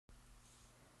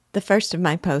The first of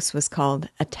my posts was called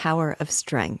A Tower of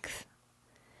Strength.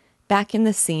 Back in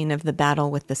the scene of the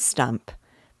battle with the stump,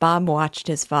 Bob watched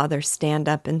his father stand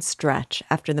up and stretch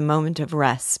after the moment of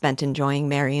rest spent enjoying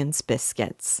Marion's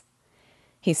biscuits.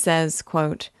 He says,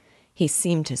 quote, "He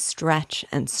seemed to stretch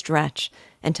and stretch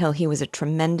until he was a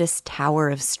tremendous tower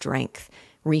of strength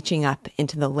reaching up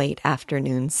into the late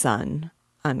afternoon sun,"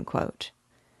 unquote.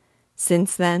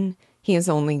 Since then, he has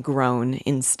only grown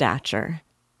in stature.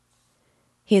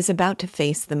 He is about to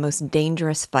face the most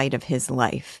dangerous fight of his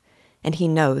life, and he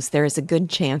knows there is a good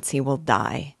chance he will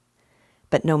die.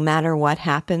 But no matter what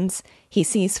happens, he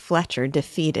sees Fletcher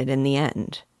defeated in the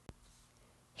end.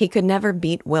 He could never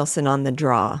beat Wilson on the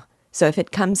draw, so if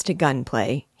it comes to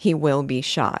gunplay, he will be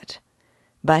shot.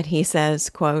 But he says,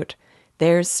 quote,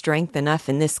 "There's strength enough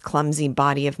in this clumsy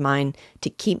body of mine to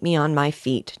keep me on my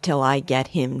feet till I get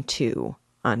him too,"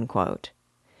 unquote.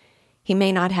 He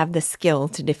may not have the skill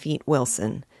to defeat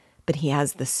Wilson, but he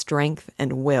has the strength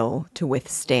and will to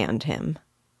withstand him.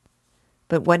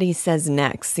 But what he says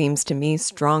next seems to me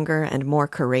stronger and more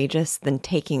courageous than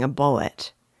taking a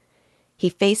bullet. He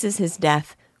faces his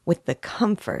death with the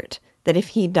comfort that if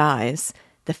he dies,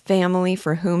 the family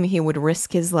for whom he would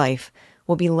risk his life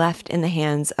will be left in the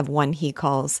hands of one he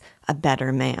calls a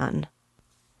better man.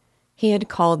 He had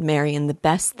called Marion the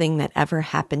best thing that ever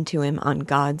happened to him on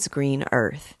God's green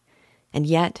earth, and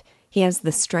yet he has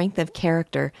the strength of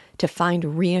character to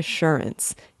find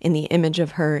reassurance in the image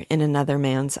of her in another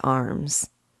man's arms.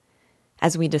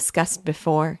 As we discussed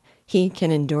before, he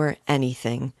can endure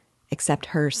anything except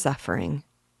her suffering.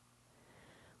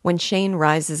 When Shane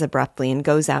rises abruptly and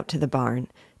goes out to the barn,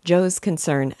 Joe's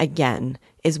concern, again,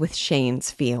 is with Shane's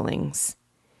feelings.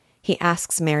 He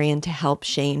asks Marion to help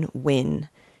Shane win,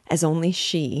 as only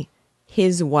she,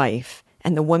 his wife,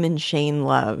 and the woman Shane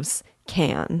loves,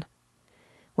 can.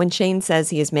 When Shane says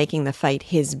he is making the fight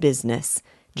his business,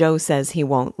 Joe says he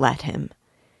won't let him.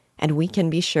 And we can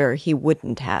be sure he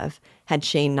wouldn't have had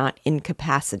Shane not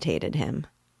incapacitated him.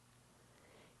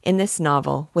 In this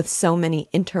novel, with so many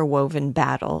interwoven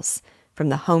battles, from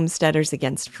the homesteaders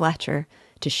against Fletcher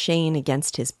to Shane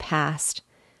against his past,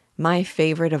 my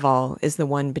favorite of all is the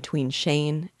one between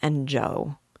Shane and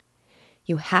Joe.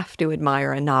 You have to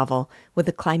admire a novel with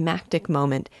a climactic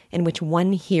moment in which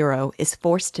one hero is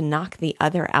forced to knock the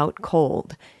other out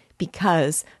cold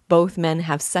because both men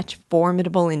have such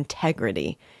formidable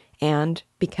integrity and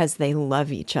because they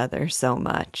love each other so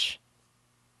much.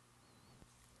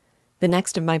 The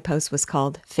next of my posts was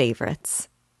called Favorites.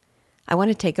 I want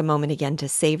to take a moment again to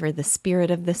savor the spirit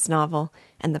of this novel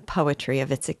and the poetry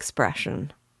of its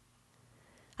expression.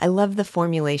 I love the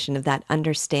formulation of that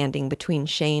understanding between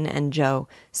Shane and Joe,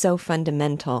 so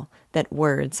fundamental that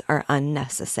words are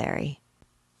unnecessary.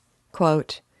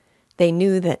 Quote, "They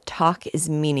knew that talk is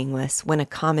meaningless when a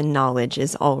common knowledge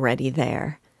is already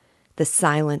there. The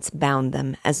silence bound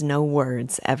them as no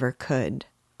words ever could,"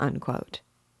 unquote.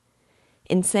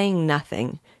 In saying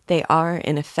nothing, they are,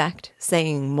 in effect,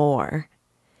 saying more.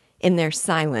 In their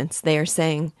silence, they are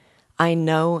saying, "I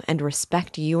know and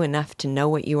respect you enough to know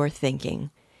what you are thinking,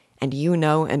 and you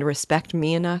know and respect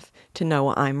me enough to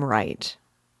know I'm right."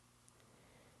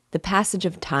 The passage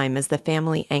of time as the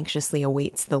family anxiously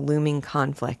awaits the looming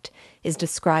conflict is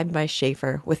described by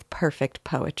Schaeffer with perfect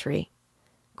poetry.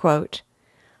 Quote,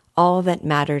 "All that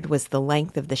mattered was the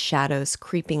length of the shadows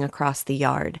creeping across the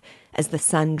yard as the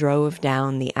sun drove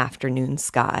down the afternoon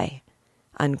sky,"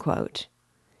 unquote.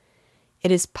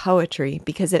 It is poetry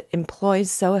because it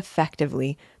employs so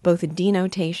effectively both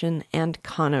denotation and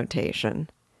connotation.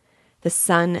 The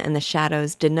sun and the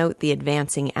shadows denote the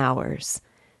advancing hours,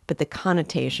 but the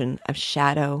connotation of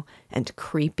shadow and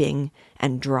creeping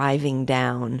and driving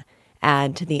down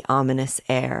add to the ominous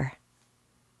air.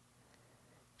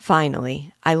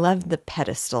 Finally, I loved the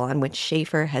pedestal on which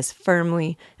Schaeffer has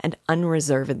firmly and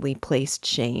unreservedly placed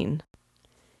Shane.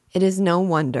 It is no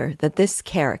wonder that this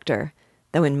character,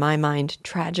 though in my mind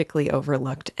tragically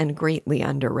overlooked and greatly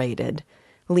underrated,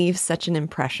 leaves such an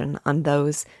impression on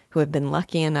those who have been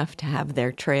lucky enough to have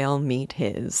their trail meet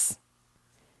his.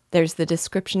 There's the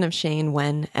description of Shane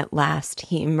when, at last,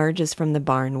 he emerges from the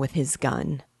barn with his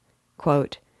gun.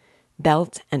 Quote,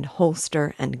 "Belt and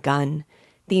holster and gun,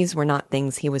 these were not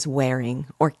things he was wearing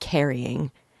or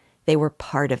carrying. They were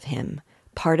part of him,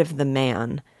 part of the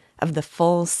man, of the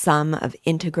full sum of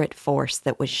integrate force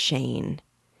that was Shane.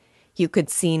 You could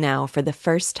see now, for the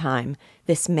first time,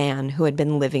 this man who had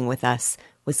been living with us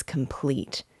was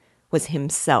complete, was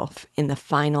himself in the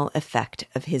final effect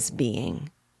of his being."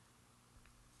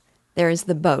 There is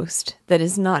the boast that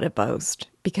is not a boast,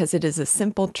 because it is a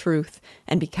simple truth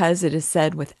and because it is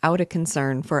said without a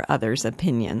concern for others'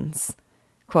 opinions.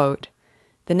 Quote,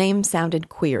 "The name sounded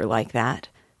queer like that,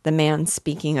 the man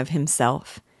speaking of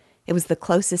himself. It was the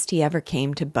closest he ever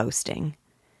came to boasting.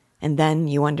 And then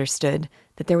you understood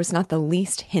that there was not the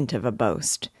least hint of a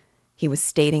boast. He was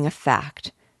stating a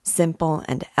fact, simple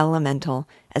and elemental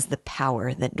as the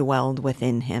power that dwelled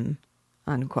within him."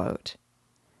 Unquote.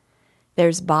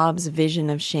 There's Bob's vision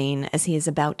of Shane as he is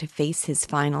about to face his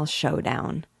final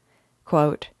showdown.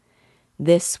 Quote,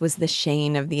 "This was the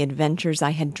Shane of the adventures I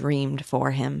had dreamed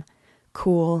for him,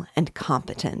 cool and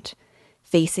competent,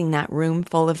 facing that room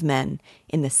full of men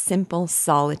in the simple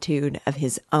solitude of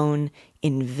his own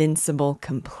invincible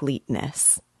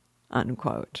completeness."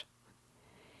 Unquote.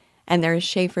 And there is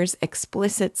Schaeffer's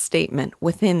explicit statement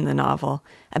within the novel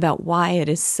about why it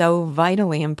is so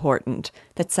vitally important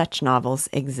that such novels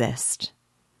exist.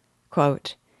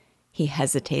 Quote, "He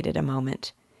hesitated a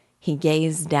moment. He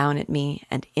gazed down at me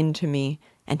and into me,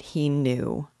 and he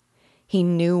knew. He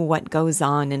knew what goes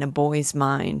on in a boy's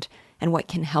mind and what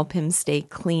can help him stay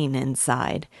clean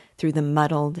inside through the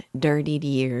muddled, dirtied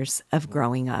years of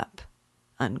growing up."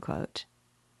 Unquote.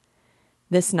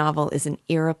 This novel is an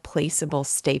irreplaceable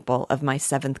staple of my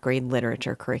 7th grade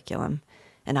literature curriculum,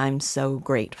 and I'm so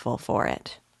grateful for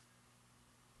it.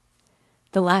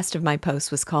 The last of my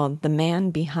posts was called "The Man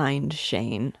Behind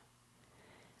Shane."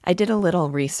 I did a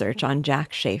little research on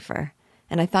Jack Schaeffer,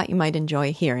 and I thought you might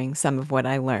enjoy hearing some of what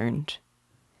I learned.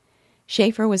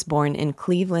 Schaeffer was born in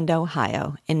Cleveland,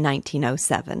 Ohio in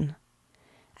 1907.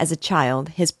 As a child,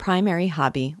 his primary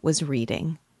hobby was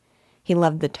reading. He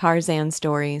loved the Tarzan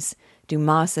stories,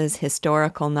 Dumas's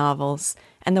historical novels,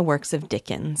 and the works of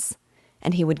Dickens,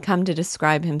 and he would come to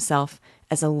describe himself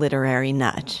as a literary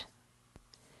nut.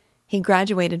 He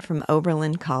graduated from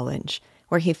Oberlin College,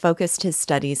 where he focused his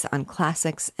studies on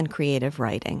classics and creative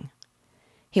writing.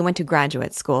 He went to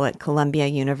graduate school at Columbia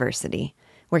University,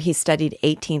 where he studied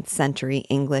 18th century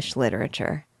English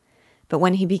literature. But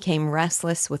when he became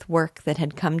restless with work that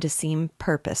had come to seem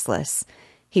purposeless,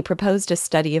 he proposed a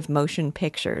study of motion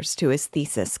pictures to his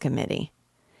thesis committee.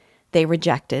 They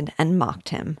rejected and mocked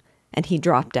him, and he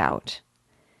dropped out.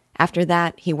 After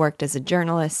that, he worked as a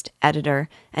journalist, editor,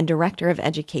 and director of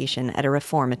education at a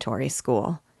reformatory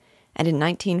school, and in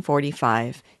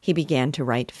 1945, he began to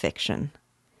write fiction.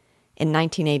 In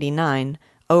 1989,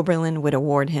 Oberlin would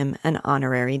award him an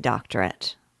honorary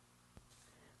doctorate.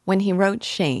 When he wrote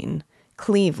Shane,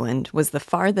 Cleveland was the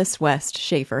farthest west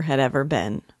Schaeffer had ever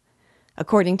been.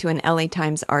 According to an LA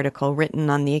Times article written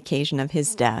on the occasion of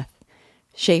his death,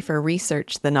 Schaeffer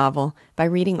researched the novel by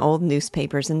reading old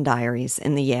newspapers and diaries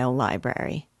in the Yale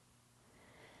Library.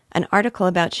 An article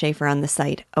about Schaeffer on the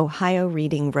site Ohio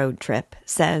Reading Road Trip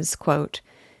says, quote,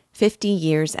 50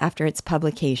 years after its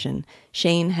publication,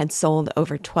 Shane had sold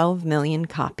over 12 million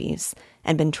copies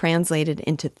and been translated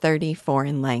into 30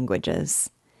 foreign languages.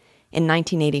 In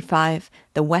 1985,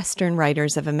 the Western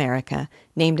Writers of America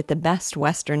named it the best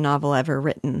Western novel ever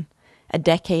written, a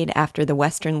decade after the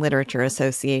Western Literature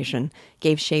Association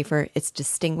gave Schaeffer its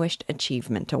Distinguished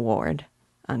Achievement Award.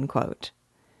 Unquote.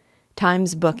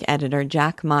 Times book editor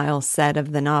Jack Miles said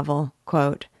of the novel,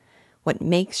 quote, "What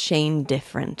makes Shane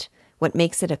different, what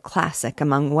makes it a classic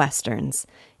among Westerns,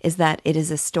 is that it is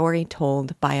a story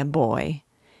told by a boy.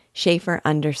 Schaeffer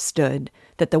understood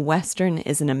that the Western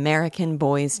is an American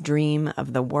boy's dream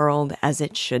of the world as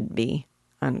it should be."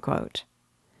 Unquote.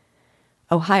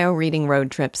 Ohio Reading Road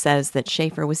Trip says that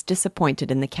Schaeffer was disappointed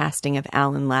in the casting of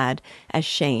Alan Ladd as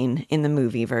Shane in the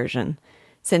movie version,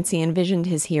 since he envisioned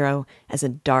his hero as a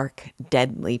dark,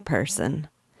 deadly person,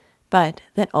 but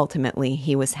that ultimately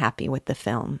he was happy with the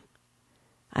film.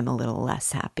 I'm a little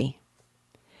less happy.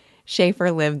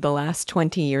 Schaeffer lived the last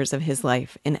 20 years of his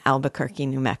life in Albuquerque,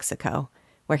 New Mexico,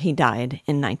 where he died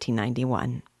in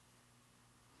 1991.